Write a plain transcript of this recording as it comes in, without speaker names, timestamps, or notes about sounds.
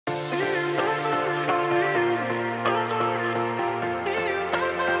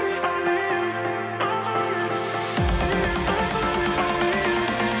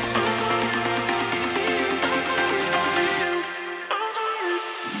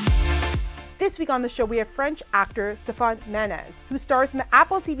This week on the show, we have French actor Stéphane Menez, who stars in the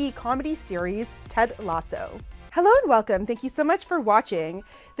Apple TV comedy series Ted Lasso. Hello and welcome. Thank you so much for watching.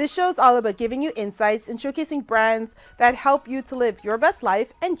 This show is all about giving you insights and showcasing brands that help you to live your best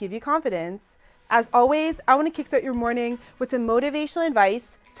life and give you confidence. As always, I want to kickstart your morning with some motivational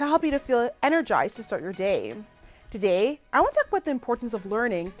advice to help you to feel energized to start your day. Today, I want to talk about the importance of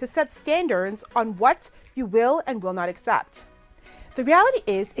learning to set standards on what you will and will not accept. The reality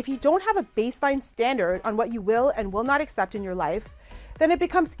is, if you don't have a baseline standard on what you will and will not accept in your life, then it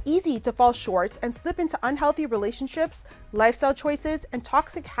becomes easy to fall short and slip into unhealthy relationships, lifestyle choices, and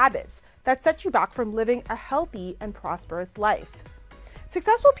toxic habits that set you back from living a healthy and prosperous life.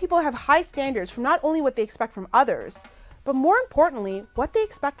 Successful people have high standards from not only what they expect from others, but more importantly, what they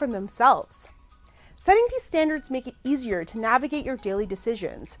expect from themselves. Setting these standards make it easier to navigate your daily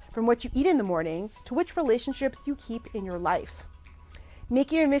decisions, from what you eat in the morning to which relationships you keep in your life.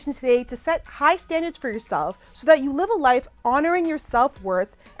 Make it your mission today to set high standards for yourself so that you live a life honoring your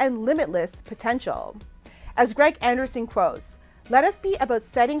self-worth and limitless potential. As Greg Anderson quotes, "Let us be about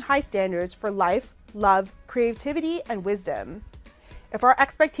setting high standards for life, love, creativity, and wisdom." If our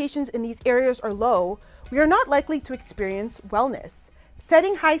expectations in these areas are low, we are not likely to experience wellness.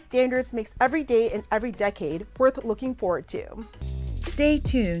 Setting high standards makes every day and every decade worth looking forward to. Stay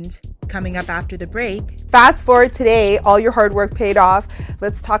tuned. Coming up after the break. Fast forward today, all your hard work paid off.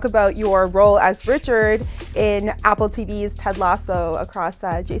 Let's talk about your role as Richard in Apple TV's Ted Lasso across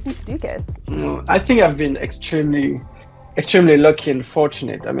Jason Sudeikis. I think I've been extremely lucky and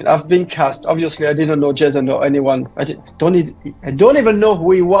fortunate. I mean, I've been cast. Obviously, I didn't know Jason or anyone. I don't even know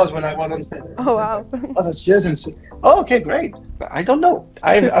who he was when I was on set. Oh, wow. Oh, that's Jason. Oh, okay, great. But I don't know.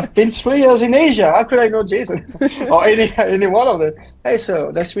 I've been 3 years in Asia. How could I know Jason or any one of them? Hey, so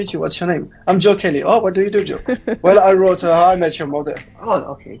nice to meet you. What's your name? I'm Joe Kelly. Oh, what do you do, Joe? Well, I wrote How I Met Your Mother. Oh,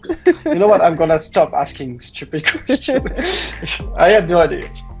 okay, good. You know what? I'm gonna stop asking stupid questions. I had no idea.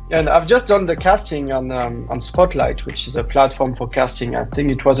 And I've just done the casting on Spotlight, which is a platform for casting. I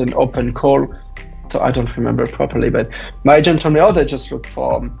think it was an open call, so I don't remember properly. But my agent told me, oh, they just look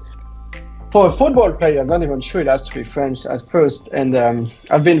for a football player. I'm not even sure it has to be French at first. And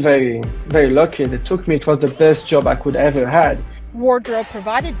I've been very, very lucky. They took me. It was the best job I could ever had. Wardrobe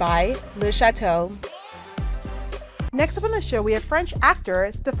provided by Le Chateau. Next up on the show, we have French actor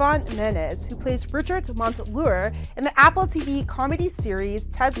Stéphane Menez, who plays Richard Monteleur in the Apple TV comedy series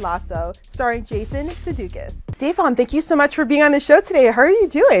Ted Lasso, starring Jason Sudeikis. Stéphane, thank you so much for being on the show today. How are you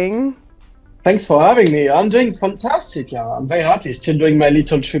doing? Thanks for having me. I'm doing fantastic. Yeah, I'm very happy. Still doing my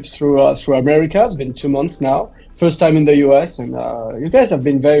little trips through America. It's been 2 months now. First time in the US, and you guys have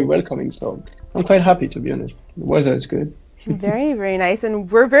been very welcoming. So I'm quite happy, to be honest. The weather is good. Very, very nice. And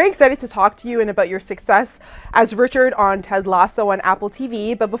we're very excited to talk to you and about your success as Richard on Ted Lasso on Apple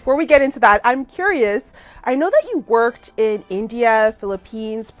TV. But before we get into that, I'm curious. I know that you worked in India,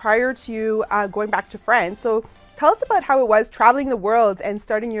 Philippines prior to going back to France. So tell us about how it was traveling the world and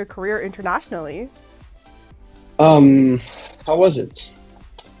starting your career internationally. How was it?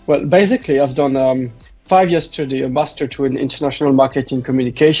 Well, basically, I've done 5 years study, a master to in international marketing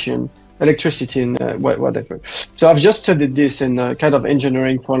communication, electricity and whatever. So I've just studied this in kind of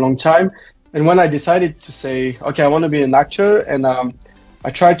engineering for a long time. And when I decided to say, okay, I want to be an actor, and I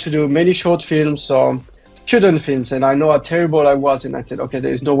tried to do many short films or student films, and I know how terrible I was. And I said, okay,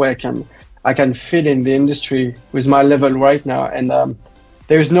 there's no way I can fit in the industry with my level right now. And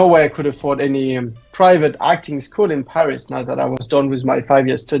there's no way I could afford any private acting school in Paris now that I was done with my 5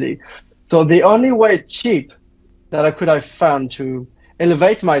 year study. So the only way cheap that I could have found to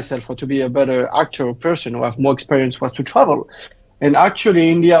elevate myself or to be a better actor or person who have more experience was to travel. And actually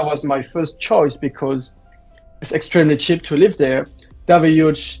India was my first choice because it's extremely cheap to live there. They have a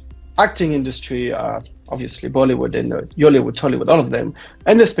huge acting industry, obviously Bollywood and Hollywood, Tollywood, all of them.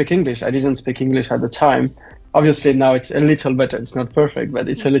 And they speak English. I didn't speak English at the time. Obviously now it's a little better. It's not perfect, but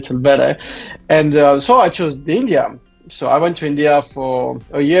it's a little better. And so I chose India. So I went to India for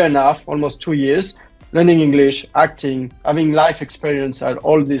a year and a half, almost 2 years, learning English, acting, having life experience. And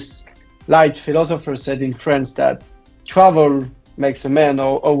all these light philosophers said in France that travel makes a man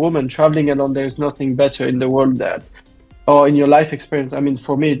or a woman. Traveling alone, there's nothing better in the world that, or in your life experience. I mean,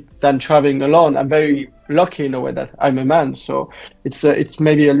 for me, than traveling alone. I'm very lucky in a way that I'm a man. So it's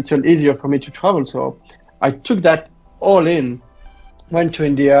maybe a little easier for me to travel. So I took that all in, went to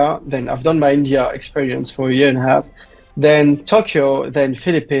India. Then I've done my India experience for a year and a half. Then Tokyo, then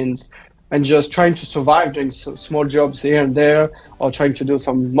Philippines. And just trying to survive, doing small jobs here and there, or trying to do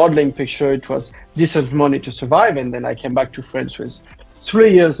some modeling picture. It was decent money to survive. And then I came back to France with 3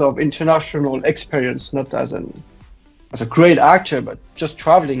 years of international experience, not as an as a great actor, but just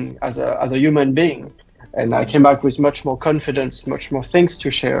traveling as a human being. And I came back with much more confidence, much more things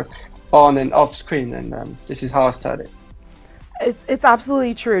to share on and off screen. And this is how I started. It's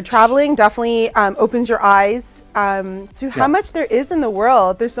absolutely true. Traveling definitely opens your eyes to how much there is in the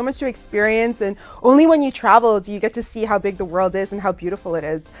world. There's so much to experience, and only when you travel do you get to see how big the world is and how beautiful it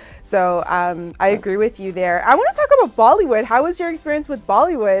is. So I agree with you there. I want to talk about Bollywood. How was your experience with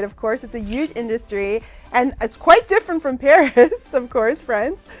Bollywood? Of course, it's a huge industry, and it's quite different from Paris, of course,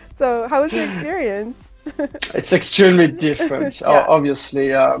 France. So how was your experience? It's extremely different,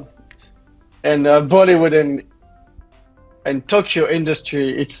 obviously. And Bollywood and Tokyo industry,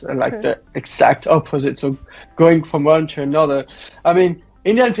 it's like the exact opposite. So going from one to another. I mean,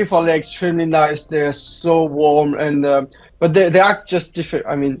 Indian people, they're extremely nice. They're so warm, and but they act just different.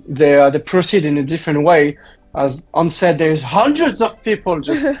 I mean, they proceed in a different way. As on set, there's hundreds of people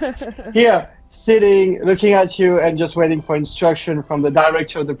just here sitting, looking at you, and just waiting for instruction from the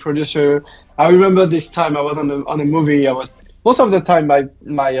director, the producer. I remember this time I was on a movie. I was most of the time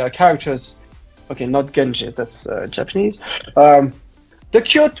my characters. Okay, not Genji, that's Japanese. The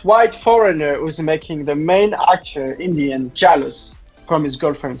cute white foreigner who's making the main actor, Indian, jealous from his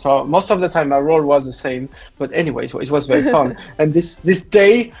girlfriend. So most of the time my role was the same. But anyway, it was very fun. And this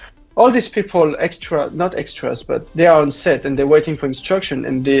day, all these people, not extras, but they are on set and they're waiting for instruction.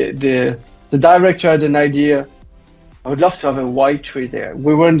 And the director had an idea. I would love to have a white tree there.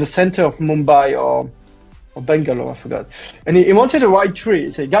 We were in the center of Mumbai or Bangalore, I forgot. And he wanted a white tree.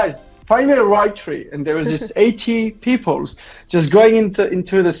 He said, guys, find me a white tree. And there was this 80 people just going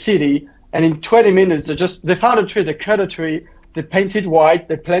into the city, and in 20 minutes they found a tree, they cut a tree, they painted white,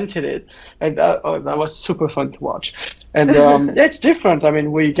 they planted it, and that was super fun to watch. And it's different. I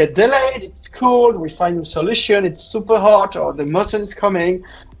mean, we get delayed, it's cold, we find a solution, it's super hot, or the monsoon is coming,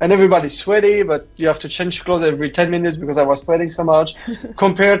 and everybody's sweaty, but you have to change clothes every 10 minutes because I was sweating so much.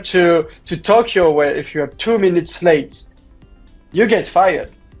 Compared to Tokyo, where if you're 2 minutes late, you get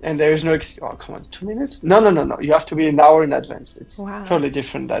fired. And there is no excuse. Oh, come on, 2 minutes? No. You have to be an hour in advance. It's totally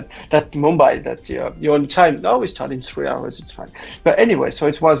different. That Mumbai, that you're on time. No, we start in 3 hours. It's fine. But anyway, so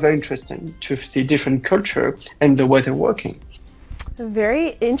it was very interesting to see different culture and the way they're working. Very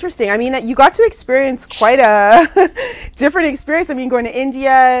interesting. I mean, you got to experience quite a different experience. I mean, going to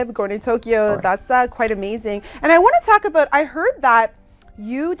India, going to Tokyo, that's quite amazing. And I want to talk about, I heard that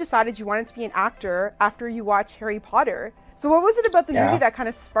you decided you wanted to be an actor after you watched Harry Potter. So what was it about the movie that kind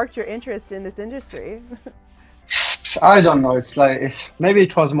of sparked your interest in this industry? I don't know. It's like, maybe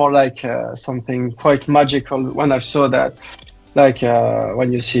it was more like something quite magical when I saw that. Like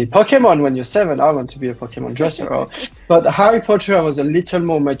when you see Pokemon when you're 7, I want to be a Pokemon dresser. But Harry Potter, I was a little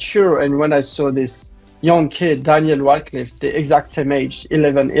more mature. And when I saw this young kid, Darriel Radcliffe, the exact same age,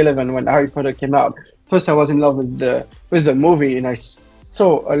 11 when Harry Potter came out. First, I was in love with the movie, and I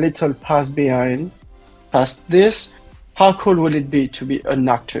saw a little past this. How cool would it be to be an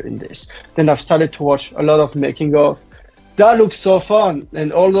actor in this? Then I've started to watch a lot of making of. That looks so fun.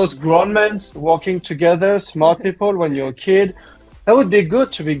 And all those grown men walking together, smart people when you're a kid, that would be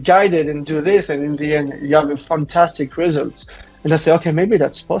good to be guided and do this. And in the end, you have a fantastic results. And I say, okay, maybe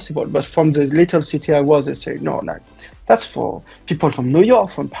that's possible. But from the little city I was, they say, no, that's for people from New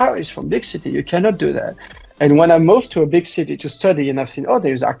York, from Paris, from big city. You cannot do that. And when I moved to a big city to study, and I've seen,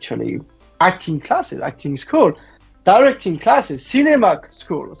 there's actually acting classes, acting school, directing classes, cinema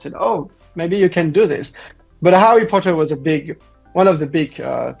school. I said, maybe you can do this. But Harry Potter was one of the big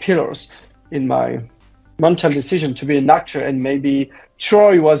pillars in my mental decision to be an actor. And maybe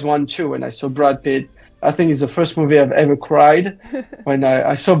Troy was one too. When I saw Brad Pitt, I think it's the first movie I've ever cried. When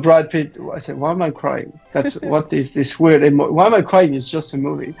I saw Brad Pitt, I said, why am I crying? What is this weird why am I crying? It's just a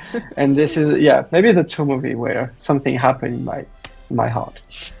movie. And this is, maybe the two movie where something happened in my heart.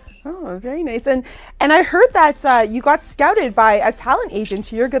 Oh, very nice. And I heard that you got scouted by a talent agent,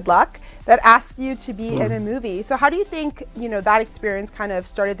 to your good luck, that asked you to be in a movie. So how do you think, that experience kind of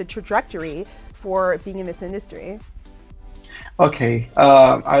started the trajectory for being in this industry? Okay.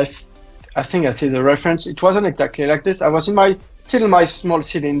 I think I see the reference. It wasn't exactly like this. I was still in my small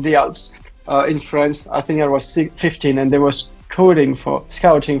city in the Alps in France. I think I was 15, and they were scouting for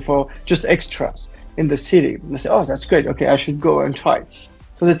just extras in the city. And I said, that's great. Okay, I should go and try.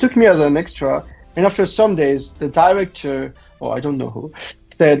 So they took me as an extra, and after some days, the director, or I don't know who,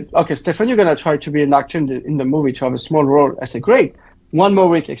 said, okay, Stefan, you're going to try to be an actor in the movie to have a small role. I said, great. 1 more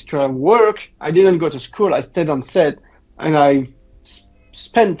week extra work. I didn't go to school. I stayed on set, and I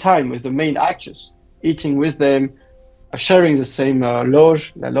spent time with the main actors, eating with them, sharing the same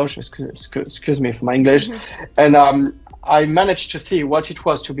loge, excuse me for my English. And I managed to see what it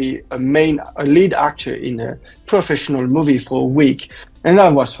was to be a lead actor in a professional movie for a week. And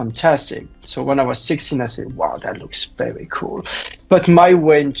that was fantastic. So when I was 16, I said, wow, that looks very cool. But my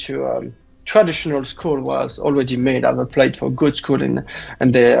way into traditional school was already made. I've applied for good school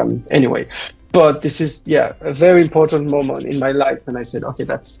anyway. But this is, a very important moment in my life. And I said, okay,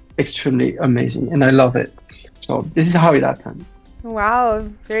 that's extremely amazing. And I love it. So this is how it happened. Wow,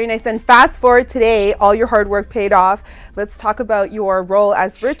 very nice. And fast forward today, all your hard work paid off. Let's talk about your role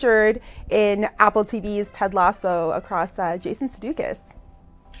as Richard in Apple TV's Ted Lasso across Jason Sudeikis.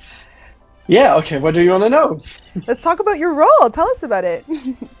 Yeah, okay, what do you want to know? Let's talk about your role. Tell us about it.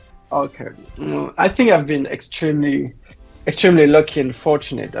 Okay, I think I've been extremely lucky and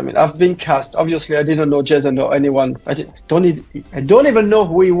fortunate. I mean, I've been cast. Obviously, I didn't know Jason or anyone. I don't even know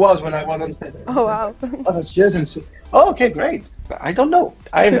who he was when I was on set. Oh, wow. Oh, that's Jason. Oh, okay, great. I don't know.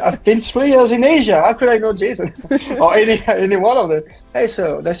 I've been 3 years in Asia. How could I know Jason or any one of them? Hey,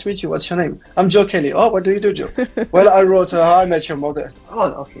 so nice to meet you. What's your name? I'm Joe Kelly. Oh, what do you do, Joe? Well, I wrote How I Met Your Mother.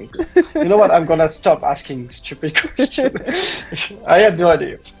 Oh, okay, good. You know what? I'm gonna stop asking stupid questions. I had no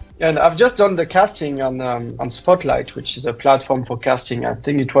idea. And I've just done the casting on Spotlight, which is a platform for casting. I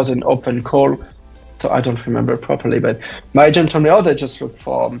think it was an open call, so I don't remember properly. But my agent told me, oh, they just look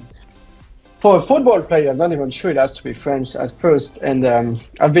for a football player. I'm not even sure it has to be French at first. And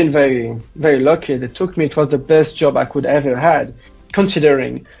I've been very, very lucky. They took me. It was the best job I could ever had,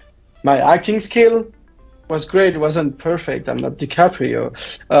 considering my acting skill was great. It wasn't perfect. I'm not DiCaprio.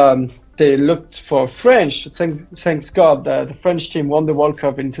 They looked for French. Thanks God, the French team won the World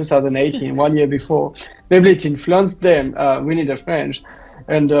Cup in 2018, 1 year before. Maybe it influenced them. We need a French.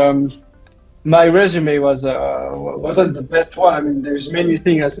 And my resume wasn't the best one. I mean, there's many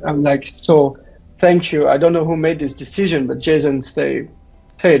things. I'm like, so thank you. I don't know who made this decision, but Jason said,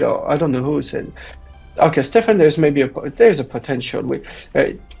 or I don't know who said, okay, Stefan, there's a potential.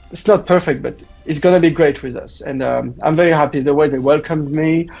 It's not perfect, but it's gonna be great with us. And I'm very happy the way they welcomed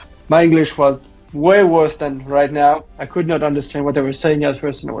me. My English was way worse than right now. I could not understand what they were saying at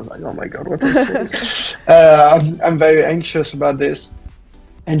first, and I was like, oh my God, what is this? I'm very anxious about this.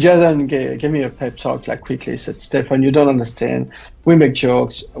 And Jason gave me a pep talk like quickly. He said, Stefan, you don't understand. We make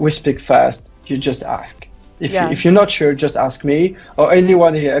jokes. We speak fast. You just ask. If you're not sure, just ask me or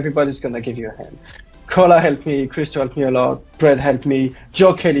anyone here. Everybody's going to give you a hand. Cola helped me. Christo helped me a lot. Brett helped me.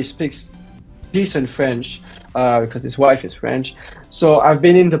 Joe Kelly speaks decent French because his wife is French. So I've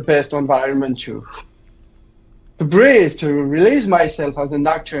been in the best environment to breathe, to release myself as an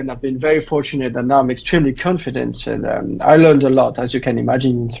actor, and I've been very fortunate that now I'm extremely confident, and I learned a lot, as you can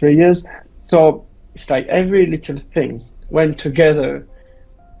imagine, in 3 years. So it's like every little thing went together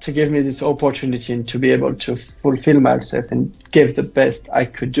to give me this opportunity and to be able to fulfill myself and give the best I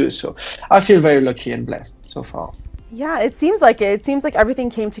could do. So I feel very lucky and blessed so far. Yeah, it seems like it. It seems like everything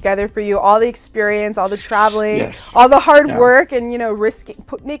came together for you. All the experience, all the traveling, yes. all the hard work, and risking.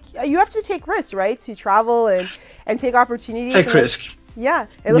 You have to take risks, right? To travel and take opportunities. Take risk. Yeah,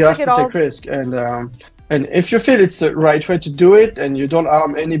 it looks like it all. You have to take risk, and if you feel it's the right way to do it, and you don't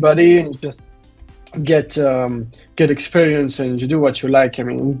harm anybody, and you just get experience, and you do what you like. I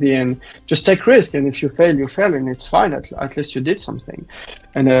mean, in the end, just take risk, and if you fail, you fail, and it's fine. At least you did something,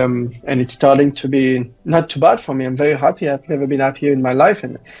 and it's starting to be not too bad for me. I'm very happy. I've never been happier in my life,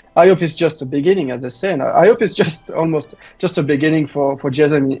 and I hope it's just a beginning, as they say. And I hope it's just a beginning for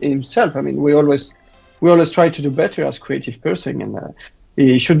Jason himself. I mean, we always try to do better as creative person, and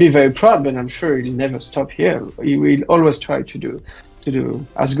he should be very proud. But I'm sure he'll never stop here. He will always try to do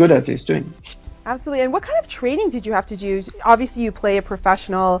as good as he's doing. Absolutely. And what kind of training did you have to do? Obviously, you play a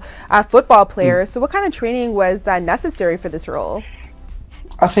professional football player. So what kind of training was that necessary for this role?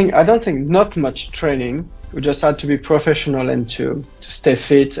 I don't think not much training. We just had to be professional and to stay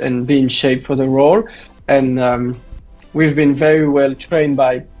fit and be in shape for the role. And we've been very well trained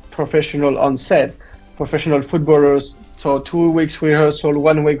by professional on set, professional footballers. So 2 weeks rehearsal,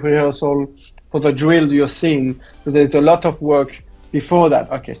 1 week rehearsal for the drill you're seeing. So there's a lot of work before that.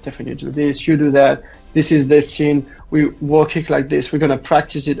 Okay, Stefan, you do this, you do that. This is this scene. We work it like this. We're going to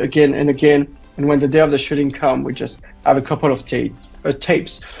practice it again and again. And when the day of the shooting comes, we just have a couple of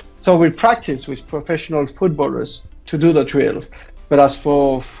tapes. So we practice with professional footballers to do the drills. But as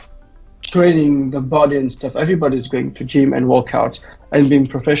for training the body and stuff, everybody's going to gym and work out and being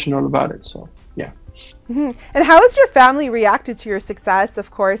professional about it. So, yeah. Mm-hmm. And how has your family reacted to your success,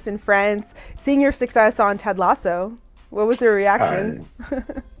 of course, and friends, seeing your success on Ted Lasso? What was their reaction?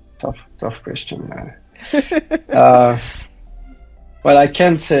 Tough question. Well, I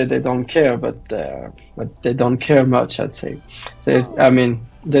can't say they don't care, but they don't care much, I'd say. They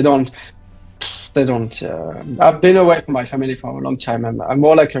don't. They don't. I've been away from my family for a long time. I'm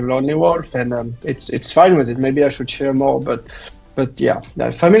more like a lonely wolf, and it's fine with it. Maybe I should share more, but yeah,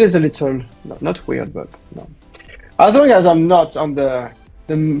 the family is a little not weird, but no. As long as I'm not on the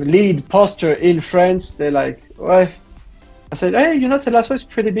lead poster in France, they're like, well, I said, hey, you know, Ted Lasso is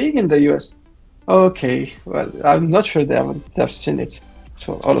pretty big in the US. Okay, well, I'm not sure they've seen it.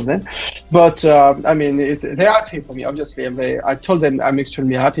 For all of them, but I mean, they're happy for me. Obviously, I told them I'm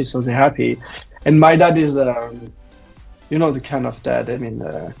extremely happy, so they're happy. And my dad is, you know, the kind of dad. I mean,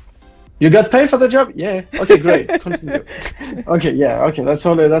 you got paid for the job? Yeah. Okay, great. Continue. Okay, yeah. Okay, that's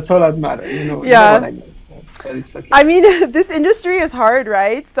all that matters. You know. Yeah. You know what I mean. But it's okay. I mean, this industry is hard,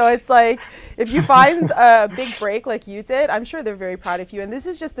 right? So it's like, if you find a big break like you did, I'm sure they're very proud of you. And this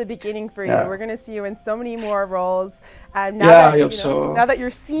is just the beginning for you. We're going to see you in so many more roles. And now now that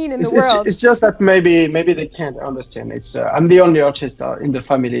you're seen in the world. It's just that maybe they can't understand. It's I'm the only artist in the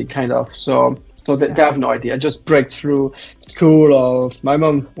family, kind of. So they have no idea. I just break through school, or my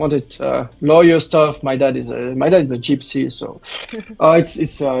mom wanted lawyer stuff. My dad is a gypsy, so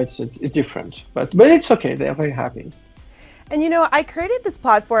it's different. But it's okay. They are very happy. And you know, I created this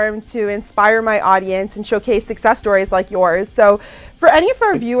platform to inspire my audience and showcase success stories like yours. So for any of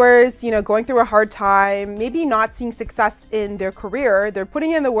our viewers, you know, going through a hard time, maybe not seeing success in their career, they're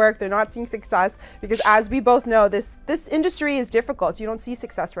putting in the work, they're not seeing success, because as we both know, this industry is difficult. You don't see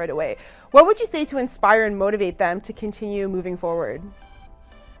success right away. What would you say to inspire and motivate them to continue moving forward?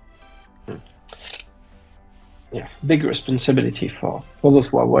 Yeah, big responsibility for those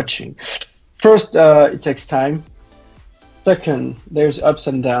who are watching. First, it takes time. Second, there's ups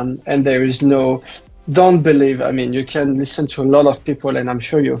and downs, and there is don't believe. I mean, you can listen to a lot of people, and I'm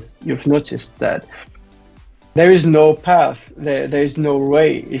sure you've noticed that there is no path. There is no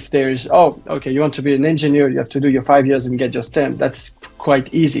way. If there is, oh, okay, you want to be an engineer, you have to do your 5 years and get your stamp. That's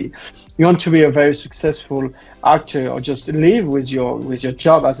quite easy. You want to be a very successful actor, or just live with your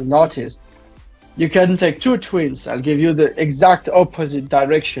job as an artist. You can take two twins. I'll give you the exact opposite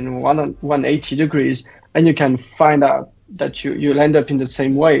direction, 180 degrees, and you can find out that you'll end up in the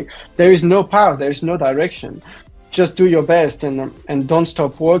same way. There is no path, there is no direction. Just do your best and don't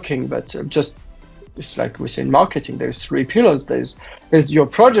stop working. But just, it's like we say in marketing, there's three pillars. There's your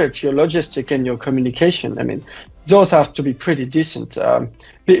project, your logistic, and your communication. I mean, those have to be pretty decent.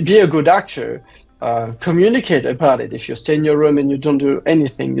 Be a good actor. Communicate about it. If you stay in your room and you don't do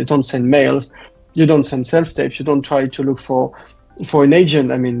anything, you don't send mails, you don't send self-tapes, you don't try to look for an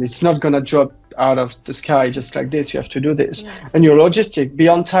agent. I mean, it's not gonna drop out of the sky just like this. You have to do this. And your logistic, be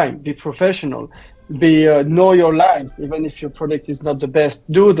on time, be professional, know your lines. Even if your product is not the best,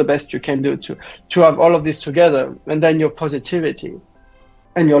 do the best you can do to have all of this together. And then your positivity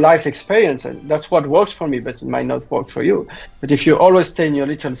and your life experience, and that's what works for me, but it might not work for you. But if you always stay in your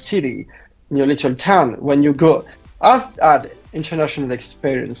little city, in your little town, when you go, I've had international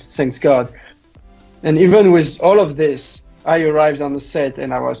experience, thanks God. And even with all of this, I arrived on the set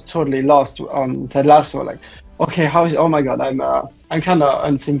and I was totally lost on Ted Lasso. Like, okay, oh my God, I'm kind of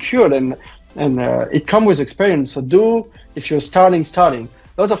insecure, and it comes with experience. So if you're starting,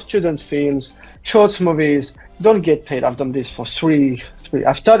 lots of student films, shorts, movies, don't get paid. I've done this for three.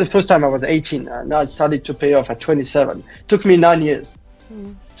 I started first time I was 18. Now it started to pay off at 27. It took me 9 years.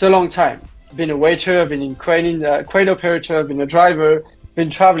 It's a long time. Been a waiter, been in crane operator, been a driver,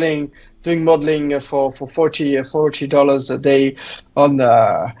 been traveling, doing modeling for $40 a day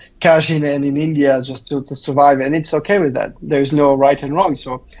on cash in India just to survive, and it's okay with that. There's no right and wrong.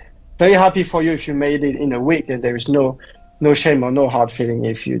 So very happy for you if you made it in a week, and there is no shame or no hard feeling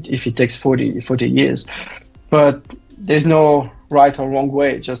if it takes 40 years. But there's no right or wrong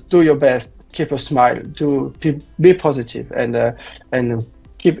way. Just do your best, keep a smile, be positive, and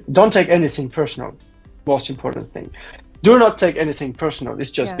don't take anything personal. Most important thing. Do not take anything personal.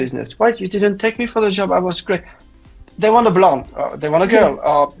 It's just business. Why you didn't take me for the job? I was great. They want a blonde, or they want a girl,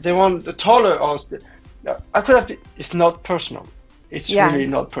 or they want a taller, or I could have been. It's not personal. It's really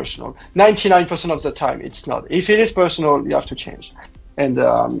not personal. 99% of the time, it's not. If it is personal, you have to change, and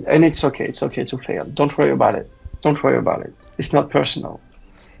it's okay. It's okay to fail. Don't worry about it. Don't worry about it. It's not personal.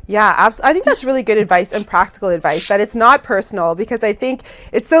 Yeah, I think that's really good advice and practical advice, that it's not personal, because I think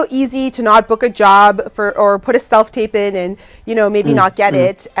it's so easy to not book a job or put a self-tape in and, you know, maybe not get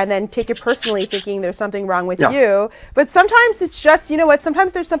it, and then take it personally thinking there's something wrong with you. But sometimes it's just, you know what,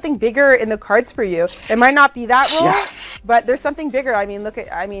 sometimes there's something bigger in the cards for you. It might not be that role, but there's something bigger. I mean, look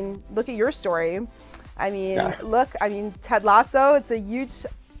at your story. I mean, Ted Lasso, it's a huge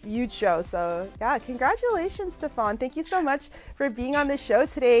huge show. So yeah, congratulations, Stefan. Thank you so much for being on the show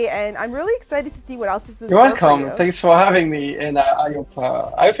today, and I'm really excited to see what else is in You're store for welcome. you. Thanks for having me, and I hope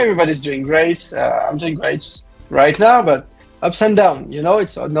everybody's doing great. I'm doing great right now, but ups and downs. You know,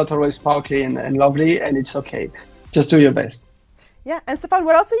 it's not always sparkly and lovely, and it's okay. Just do your best. Yeah, and Stefan,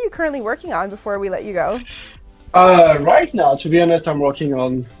 what else are you currently working on before we let you go? Right now, to be honest, I'm working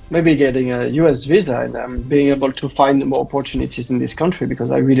on maybe getting a US visa and being able to find more opportunities in this country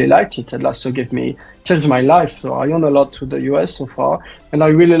because I really liked it. And Lasso changed my life. So I own a lot to the US so far, and I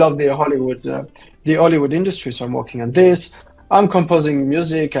really love the Hollywood industry. So I'm working on this. I'm composing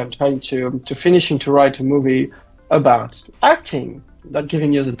music. I'm trying to write a movie about acting. Not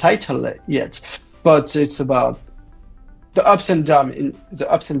giving you the title yet, but it's about the ups and down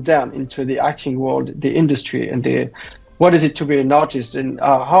into the acting world, the industry, and what is it to be an artist, and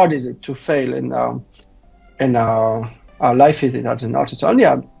how hard is it to fail, and our life is it as an artist. So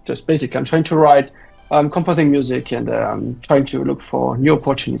yeah, just basically, I'm trying to write, composing music, and I'm trying to look for new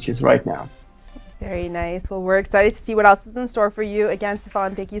opportunities right now. Very nice. Well, we're excited to see what else is in store for you. Again,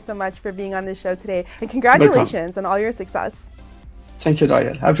 Stefan, thank you so much for being on the show today, and congratulations on all your success. Thank you,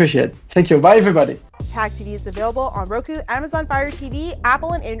 Darriel. I appreciate it. Thank you. Bye, everybody. Tag TV is available on Roku, Amazon Fire TV,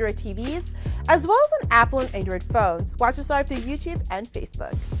 Apple and Android TVs, as well as on Apple and Android phones. Watch us live through YouTube and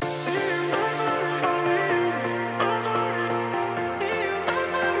Facebook.